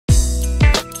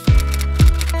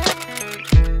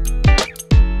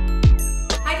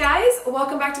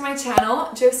welcome back to my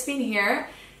channel. Josephine here.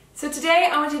 So today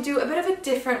I want to do a bit of a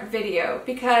different video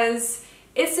because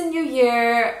it's a new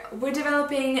year, we're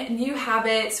developing new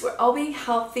habits, we're all being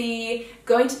healthy,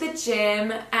 going to the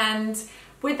gym, and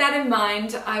with that in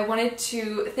mind I wanted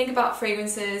to think about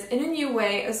fragrances in a new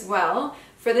way as well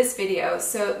for this video.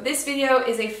 So this video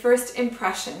is a first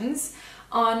impressions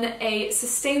on a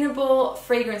sustainable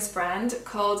fragrance brand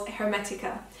called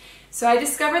Hermetica. So I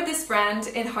discovered this brand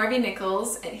in Harvey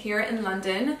Nichols here in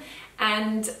London,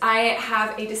 and I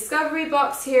have a discovery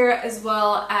box here as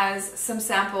well as some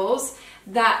samples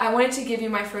that I wanted to give you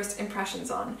my first impressions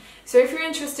on. So if you're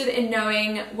interested in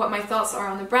knowing what my thoughts are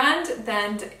on the brand,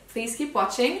 then please keep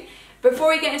watching. Before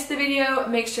we get into the video,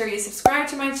 make sure you subscribe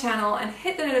to my channel and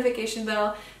hit the notification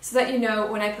bell so that you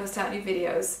know when I post out new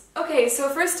videos. Okay, so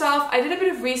first off, I did a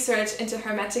bit of research into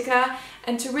Hermetica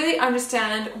and to really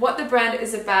understand what the brand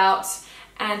is about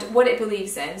and what it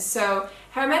believes in. So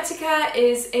Hermetica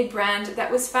is a brand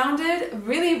that was founded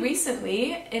really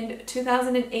recently in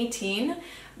 2018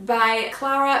 by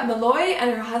Clara Malloy and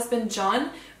her husband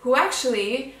John, who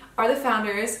actually are the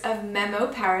founders of Memo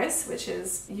Paris, which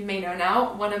is, you may know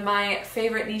now, one of my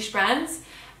favorite niche brands,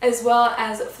 as well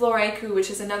as Floraiku,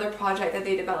 which is another project that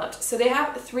they developed. So they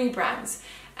have 3 brands,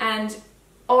 and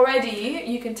already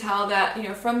you can tell that, you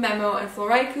know, from Memo and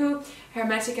Floraiku,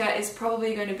 Hermetica is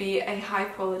probably going to be a high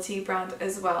quality brand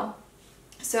as well.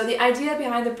 So the idea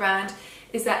behind the brand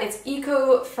is that it's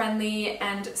eco-friendly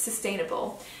and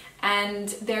sustainable, and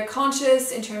they're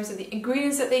conscious in terms of the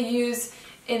ingredients that they use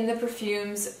in the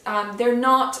perfumes. They're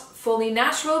not fully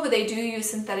natural, but they do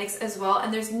use synthetics as well,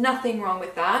 and there's nothing wrong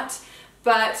with that.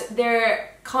 But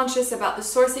they're conscious about the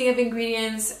sourcing of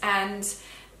ingredients, and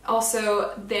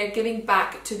also they're giving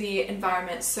back to the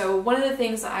environment. So one of the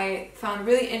things I found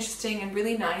really interesting and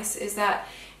really nice is that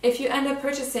if you end up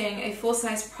purchasing a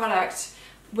full-size product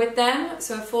with them,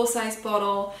 so a full-size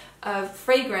bottle of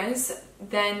fragrance,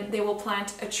 then they will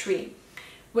plant a tree,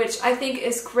 which I think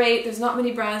is great. There's not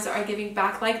many brands that are giving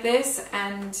back like this,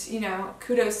 and you know,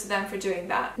 kudos to them for doing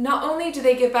that. Not only do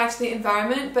they give back to the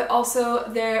environment, but also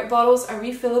their bottles are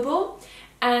refillable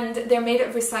and they're made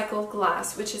of recycled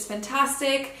glass, which is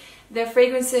fantastic. Their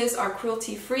fragrances are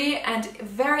cruelty-free, and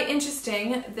very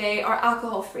interesting, they are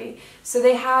alcohol-free. So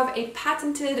they have a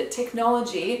patented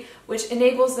technology which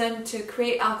enables them to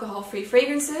create alcohol-free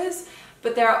fragrances,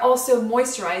 but they're also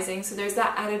moisturizing, so there's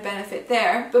that added benefit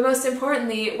there. But most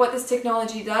importantly, what this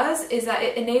technology does is that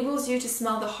it enables you to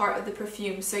smell the heart of the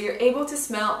perfume. So you're able to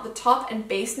smell the top and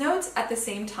base notes at the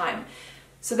same time.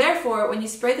 So therefore, when you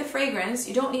spray the fragrance,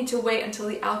 you don't need to wait until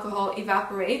the alcohol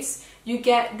evaporates. You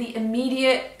get the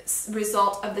immediate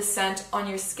result of the scent on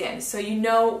your skin. So you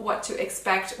know what to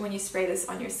expect when you spray this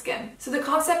on your skin. So the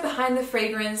concept behind the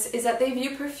fragrance is that they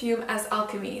view perfume as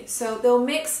alchemy. So they'll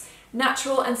mix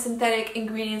natural and synthetic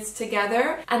ingredients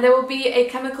together, and there will be a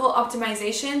chemical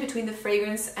optimization between the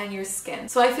fragrance and your skin.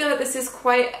 So I feel that this is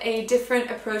quite a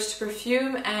different approach to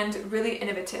perfume and really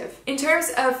innovative. In terms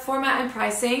of format and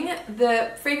pricing,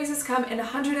 the fragrances come in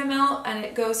 100 ml and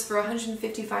it goes for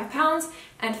 £155,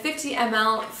 and 50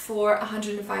 ml for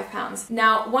 £105.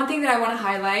 Now, one thing that I want to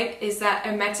highlight is that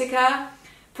Hermetica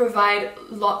provide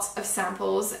lots of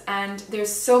samples, and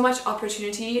there's so much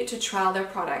opportunity to trial their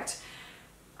product.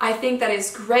 I think that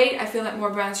is great. I feel that more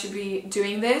brands should be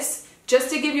doing this. Just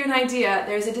to give you an idea,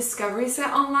 there's a discovery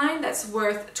set online that's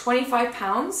worth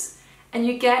 £25, and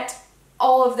you get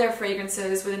all of their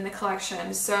fragrances within the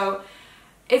collection. So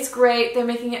it's great. They're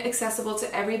making it accessible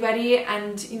to everybody,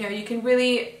 and you know, you can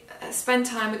really spend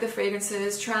time with the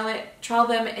fragrances, trial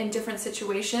them in different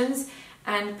situations,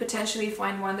 and potentially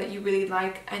find one that you really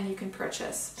like and you can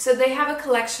purchase. So they have a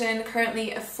collection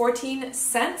currently of 14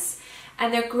 scents,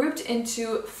 and they're grouped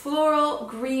into floral,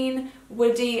 green,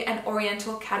 woody, and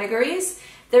oriental categories.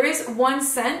 There is one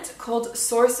scent called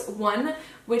Source 1,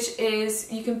 which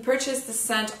is, you can purchase the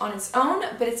scent on its own,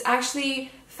 but it's actually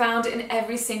found in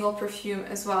every single perfume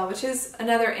as well, which is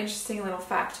another interesting little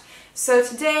fact. So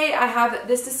today I have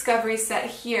this discovery set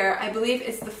here. I believe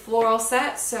it's the floral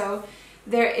set. So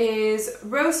there is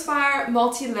Rosefire,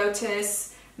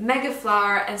 Multi-Lotus, Mega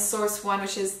Flower, and Source 1,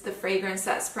 which is the fragrance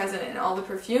that's present in all the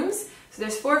perfumes. So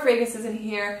there's 4 fragrances in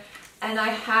here, and I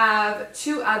have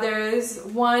 2 others.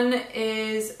 One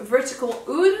is Vertical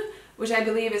Oud, which I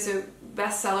believe is a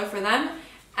bestseller for them,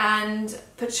 and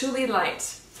Patchouli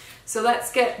Light. So let's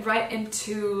get right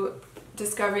into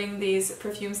discovering these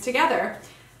perfumes together.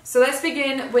 So let's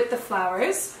begin with the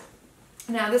flowers.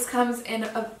 Now this comes in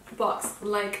a box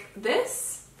like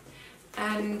this,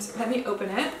 and let me open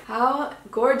it. How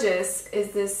gorgeous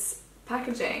is this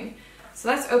packaging? So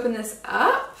let's open this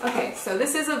up. Okay, so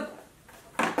this is a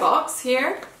box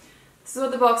here. This is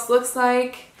what the box looks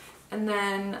like. And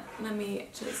then let me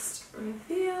just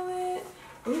reveal it.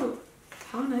 Ooh,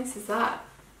 how nice is that?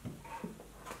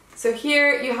 So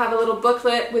here you have a little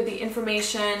booklet with the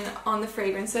information on the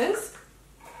fragrances.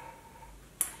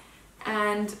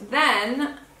 And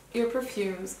then your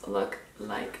perfumes look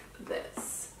like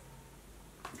this.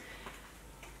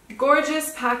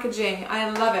 Gorgeous packaging, I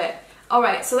love it. All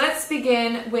right, so let's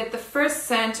begin with the first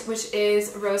scent, which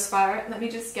is Rose Fire. Let me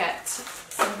just get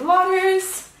some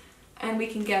blotters and we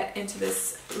can get into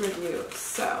this review.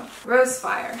 So, Rose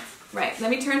Fire. Right,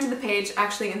 let me turn to the page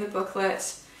actually in the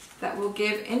booklet that will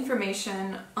give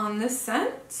information on this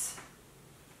scent.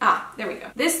 Ah, there we go.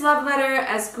 This love letter,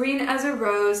 as green as a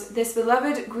rose, this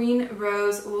beloved green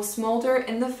rose will smolder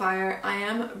in the fire. I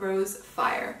am Rose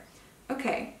Fire.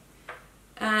 Okay.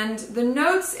 And the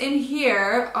notes in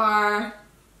here are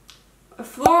a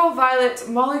floral violet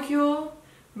molecule,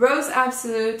 rose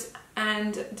absolute,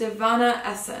 and Divana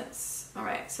essence. All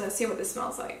right, so let's see what this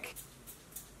smells like.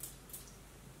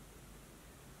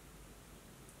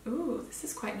 Ooh, this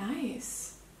is quite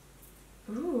nice.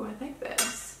 Ooh, I like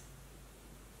this.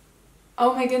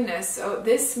 Oh my goodness, so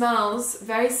this smells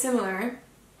very similar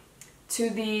to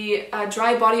the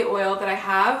dry body oil that I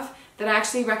have that I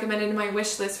actually recommended in my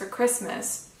wish list for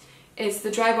Christmas. It's the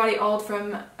dry body oil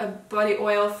from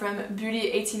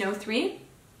Beauty 1803,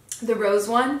 the rose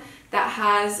one that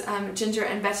has ginger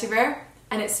and vetiver,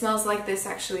 and it smells like this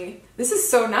actually. This is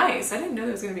so nice. I didn't know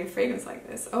there was going to be a fragrance like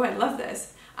this. Oh, I love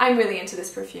this. I'm really into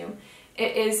this perfume.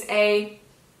 It is a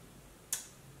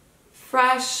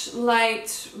fresh,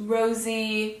 light,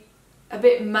 rosy, a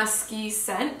bit musky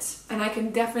scent, and I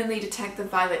can definitely detect the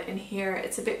violet in here.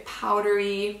 It's a bit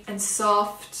powdery and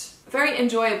soft, very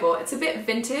enjoyable. It's a bit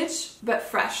vintage, but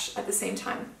fresh at the same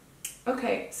time.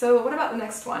 Okay, so what about the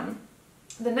next one?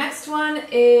 The next one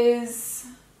is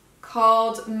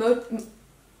called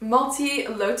Multi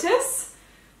Lotus,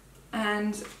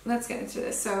 and let's get into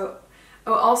this. So,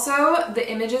 oh, also the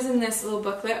images in this little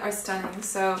booklet are stunning.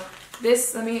 So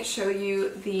this, let me show you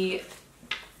the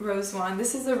rose one.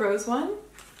 This is the rose one,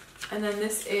 and then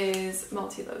this is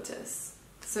Multi Lotus.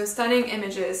 So stunning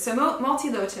images. So Multi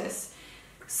Lotus,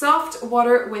 soft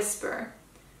water whisper,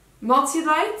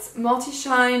 multi-light,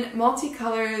 multi-shine,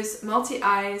 multi-colors,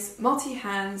 multi-eyes,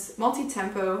 multi-hands,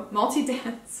 multi-tempo,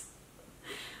 multi-dance,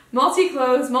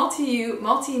 multi-clothes, multi-you,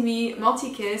 multi-me,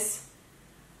 multi-kiss,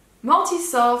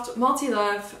 multi-soft,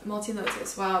 multi-love,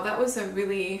 multi-lotus. Wow, that was a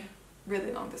really,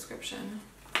 really long description.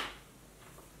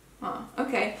 Oh,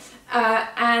 okay.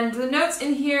 And the notes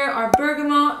in here are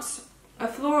bergamot, a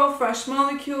floral fresh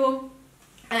molecule,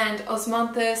 and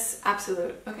osmanthus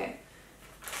absolute. Okay,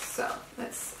 so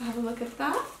let's have a look at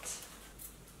that.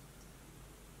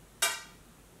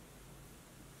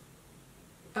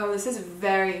 Oh, this is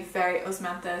very, very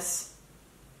osmanthus.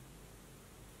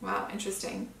 Wow,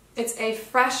 interesting. It's a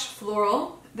fresh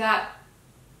floral that,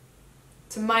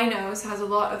 to my nose, has a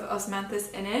lot of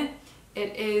osmanthus in it.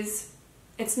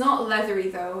 It's not leathery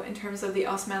though in terms of the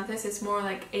osmanthus. It's more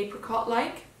like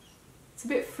apricot-like. It's a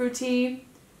bit fruity,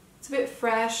 it's a bit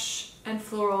fresh and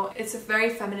floral. It's a very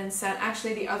feminine scent.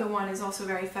 Actually, the other one is also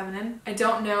very feminine. I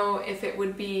don't know if it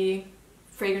would be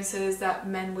fragrances that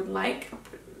men would like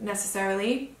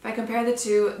necessarily. If I compare the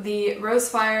two, the Rose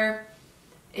Fire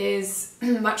is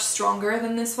much stronger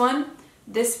than this one.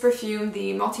 This perfume,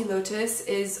 the Multi Lotus,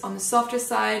 is on the softer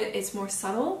side. It's more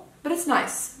subtle, but it's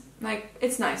nice. Like,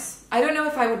 it's nice. I don't know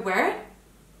if I would wear it,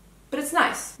 but it's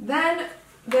nice. Then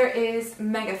there is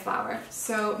Mega Flower.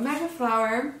 So Mega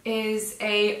Flower is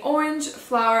a orange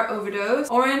flower overdose.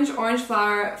 Orange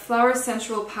flower, flower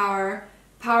sensual power,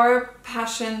 power,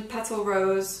 passion, petal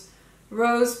rose,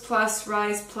 rose plus,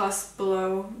 rise plus,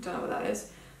 blow. Don't know what that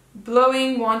is.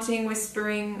 Blowing, wanting,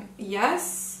 whispering,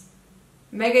 yes.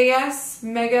 Mega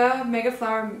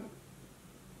flower,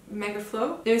 mega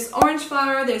flow. There's orange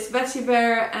flower, there's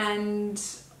vetiver, and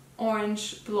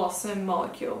orange blossom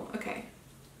molecule. Okay.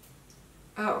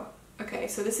 Oh, okay,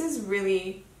 so this is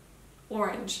really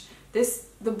orange.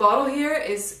 The bottle here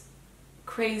is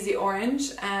crazy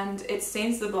orange, and it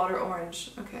stains the blotter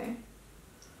orange. Okay.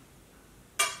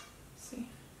 Let's see.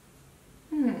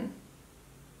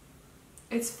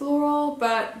 It's floral,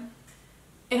 but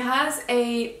it has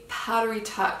a powdery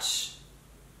touch.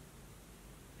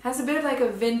 It has a bit of like a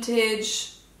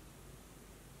vintage,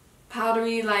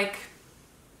 powdery, like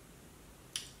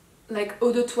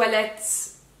eau de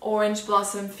toilette orange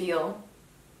blossom feel.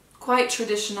 Quite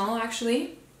traditional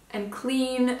actually, and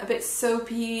clean, a bit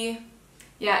soapy.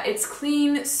 Yeah, it's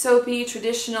clean, soapy,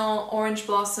 traditional orange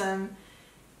blossom,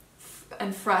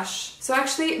 and fresh. So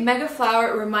actually Mega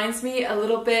Flower reminds me a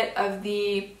little bit of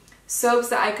the soaps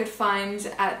that I could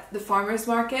find at the farmer's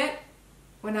market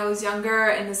when I was younger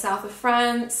in the south of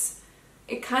France.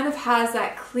 It kind of has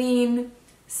that clean,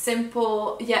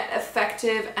 simple, yet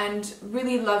effective and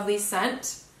really lovely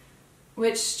scent,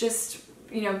 which just,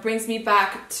 you know, brings me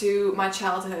back to my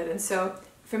childhood. And so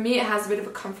for me it has a bit of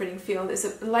a comforting feel. There's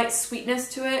a light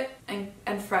sweetness to it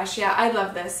and fresh. Yeah, I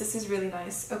love this. This is really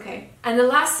nice. Okay. And the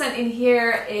last scent in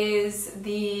here is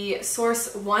the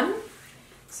Source 1.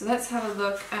 So let's have a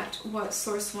look at what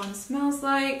Source 1 smells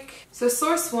like. So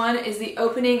Source 1 is the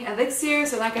opening elixir.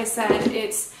 So like I said,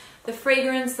 it's the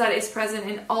fragrance that is present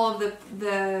in all of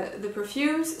the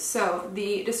perfumes. So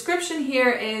the description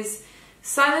here is: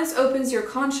 silence opens your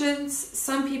conscience.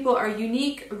 Some people are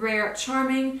unique, rare,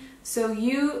 charming. So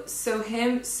you, so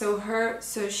him, so her,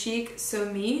 so chic, so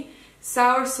me.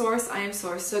 Sour source, I am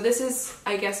source. So this is,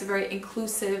 I guess, a very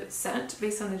inclusive scent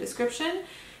based on the description.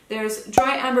 There's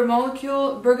dry amber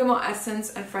molecule, bergamot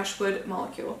essence, and fresh wood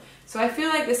molecule. So I feel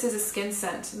like this is a skin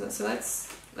scent. So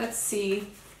let's see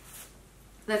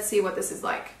what this is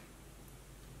like.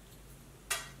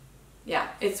 Yeah,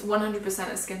 it's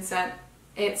 100% a skin scent.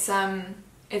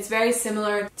 It's very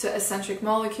similar to eccentric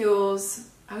molecules.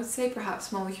 I would say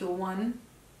perhaps molecule 1,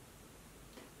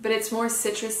 but it's more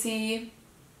citrusy.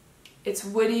 It's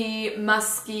woody,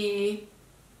 musky,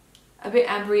 a bit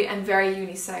ambery, and very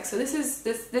unisex. So this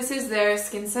is their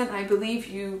skin scent. I believe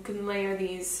you can layer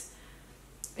these.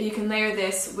 You can layer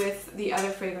this with the other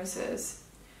fragrances.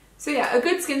 So yeah, a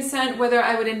good skin scent. Whether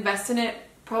I would invest in it,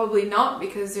 probably not,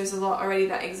 because there's a lot already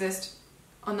that exist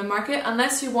on the market.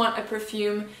 Unless you want a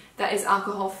perfume that is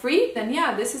alcohol free, then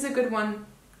yeah, this is a good one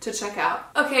to check out.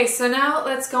 Okay, so now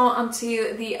let's go on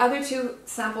to the other two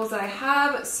samples that I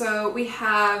have. So we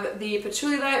have the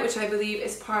Patchouli Light, which I believe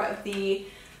is part of the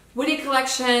Woody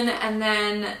collection, and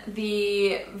then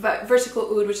the Vertical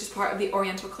Oud, which is part of the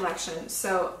Oriental collection.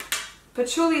 So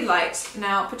Patchouli Light.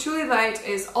 Now, Patchouli Light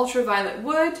is ultraviolet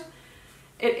wood.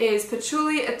 It is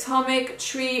patchouli, atomic,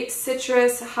 tree,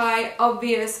 citrus, high,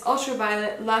 obvious,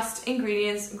 ultraviolet, lust,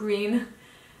 ingredients, green,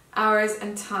 hours,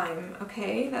 and time.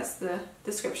 Okay, that's the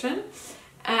description.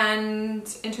 And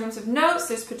in terms of notes,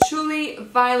 there's patchouli,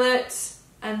 violet,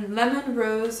 and lemon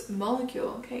rose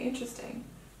molecule. Okay, interesting.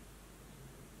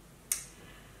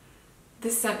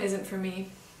 This scent isn't for me.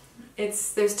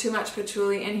 There's too much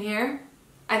patchouli in here.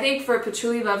 I think for a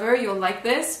patchouli lover, you'll like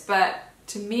this, but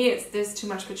to me, there's too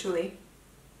much patchouli.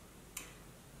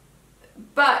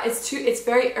 But it's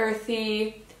very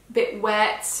earthy, bit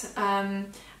wet.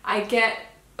 I get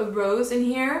a rose in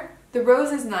here. The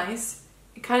rose is nice.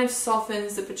 It kind of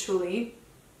softens the patchouli.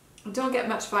 I don't get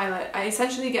much violet. I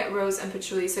essentially get rose and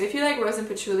patchouli. So if you like rose and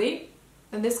patchouli,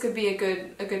 then this could be a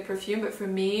good perfume. But for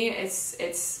me,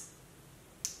 it's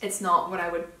not what I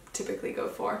would typically go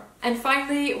for. And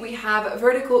finally, we have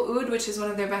Vertical Oud, which is one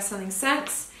of their best-selling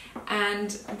scents. And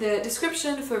the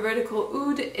description for Vertical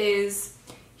Oud is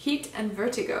heat and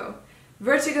vertigo.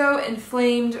 Vertigo,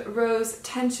 inflamed, rose,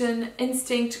 tension,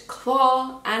 instinct,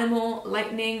 claw, animal,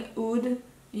 lightning, oud,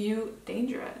 you,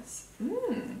 dangerous.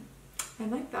 I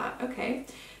like that. Okay.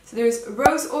 So there's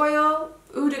rose oil,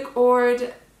 oudic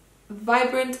ord,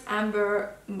 vibrant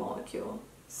amber molecule.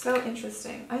 So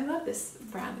interesting. I love this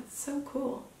brand. It's so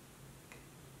cool.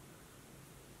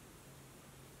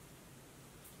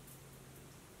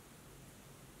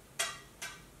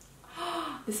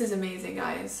 This is amazing,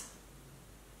 guys.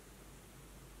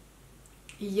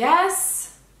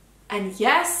 Yes, and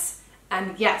yes,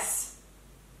 and yes.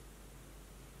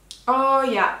 Oh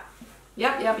yeah.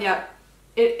 Yep.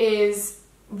 It is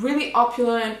really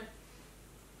opulent.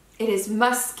 It is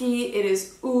musky. It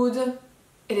is oud.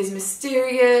 It is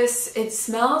mysterious. It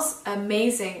smells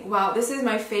amazing. Wow, this is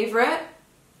my favorite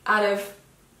out of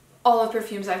all the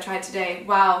perfumes I've tried today.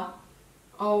 Wow.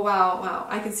 Oh wow.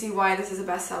 I can see why this is a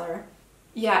bestseller.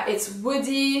 Yeah, it's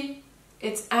woody,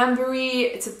 it's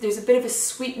ambery, there's a bit of a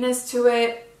sweetness to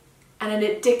it, and an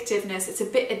addictiveness. It's a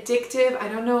bit addictive. I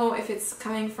don't know if it's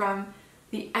coming from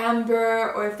the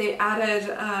amber or if they added,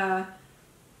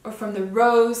 or from the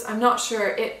rose. I'm not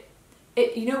sure.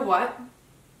 You know what?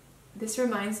 This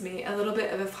reminds me a little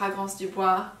bit of a Fragrance du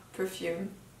Bois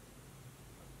perfume.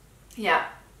 Yeah.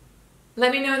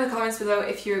 Let me know in the comments below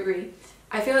if you agree.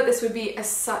 I feel that this would be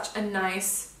such a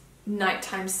nice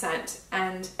nighttime scent,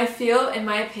 and I feel, in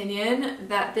my opinion,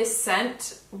 that this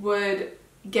scent would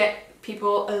get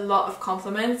people a lot of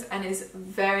compliments and is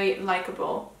very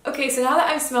likable. Okay, so now that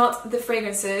I've smelt the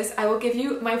fragrances, I will give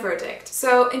you my verdict.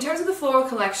 So in terms of the floral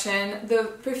collection,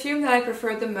 the perfume that I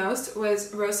preferred the most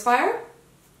was Rosefire,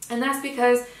 and that's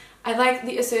because I like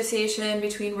the association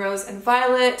between rose and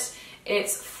violet.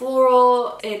 It's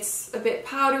floral, it's a bit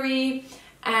powdery,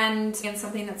 and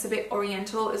something that's a bit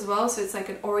oriental as well, so it's like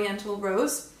an oriental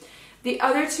rose. The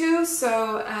other two,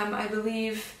 so I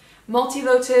believe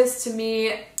Multi-Lotus to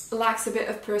me lacks a bit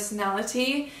of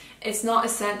personality. It's not a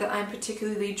scent that I'm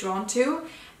particularly drawn to,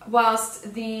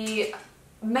 whilst the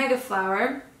Mega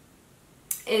Flower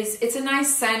it's a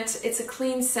nice scent, it's a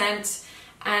clean scent,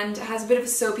 and has a bit of a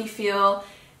soapy feel.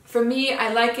 For me,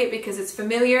 I like it because it's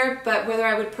familiar, but whether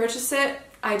I would purchase it,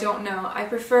 I don't know. I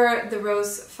prefer the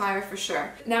Rose Fire for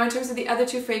sure. Now in terms of the other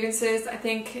two fragrances, I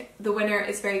think the winner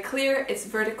is very clear. It's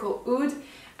Vertical Oud,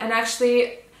 and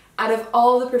actually out of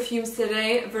all the perfumes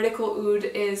today, Vertical Oud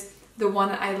is the one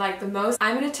that I like the most.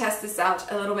 I'm going to test this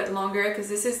out a little bit longer because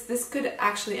this could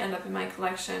actually end up in my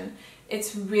collection.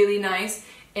 It's really nice.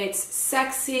 It's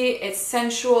sexy, it's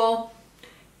sensual,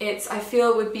 I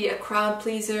feel it would be a crowd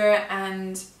pleaser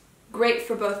and great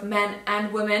for both men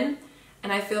and women,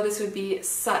 and I feel this would be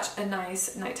such a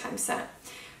nice nighttime scent.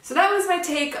 So that was my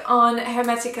take on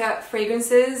Hermetica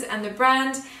fragrances and the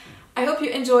brand. I hope you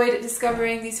enjoyed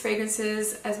discovering these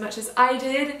fragrances as much as I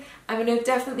did. I'm going to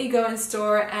definitely go in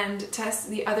store and test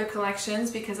the other collections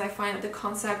because I find that the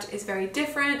concept is very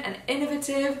different and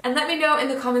innovative. And let me know in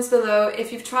the comments below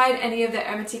if you've tried any of the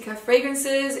Hermetica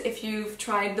fragrances, if you've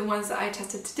tried the ones that I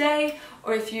tested today,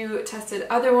 or if you tested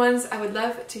other ones. I would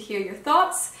love to hear your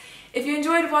thoughts. If you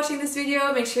enjoyed watching this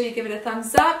video, make sure you give it a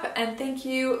thumbs up, and thank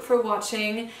you for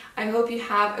watching. I hope you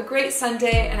have a great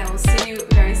Sunday, and I will see you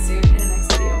very soon in the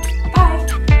next video. Bye!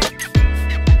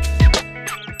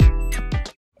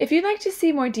 If you'd like to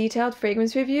see more detailed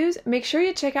fragrance reviews, make sure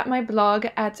you check out my blog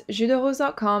at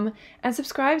jusderose.com and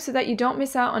subscribe so that you don't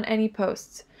miss out on any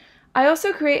posts. I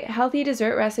also create healthy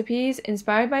dessert recipes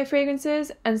inspired by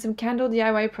fragrances and some candle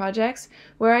DIY projects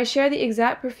where I share the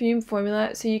exact perfume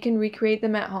formula so you can recreate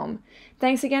them at home.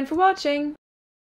 Thanks again for watching!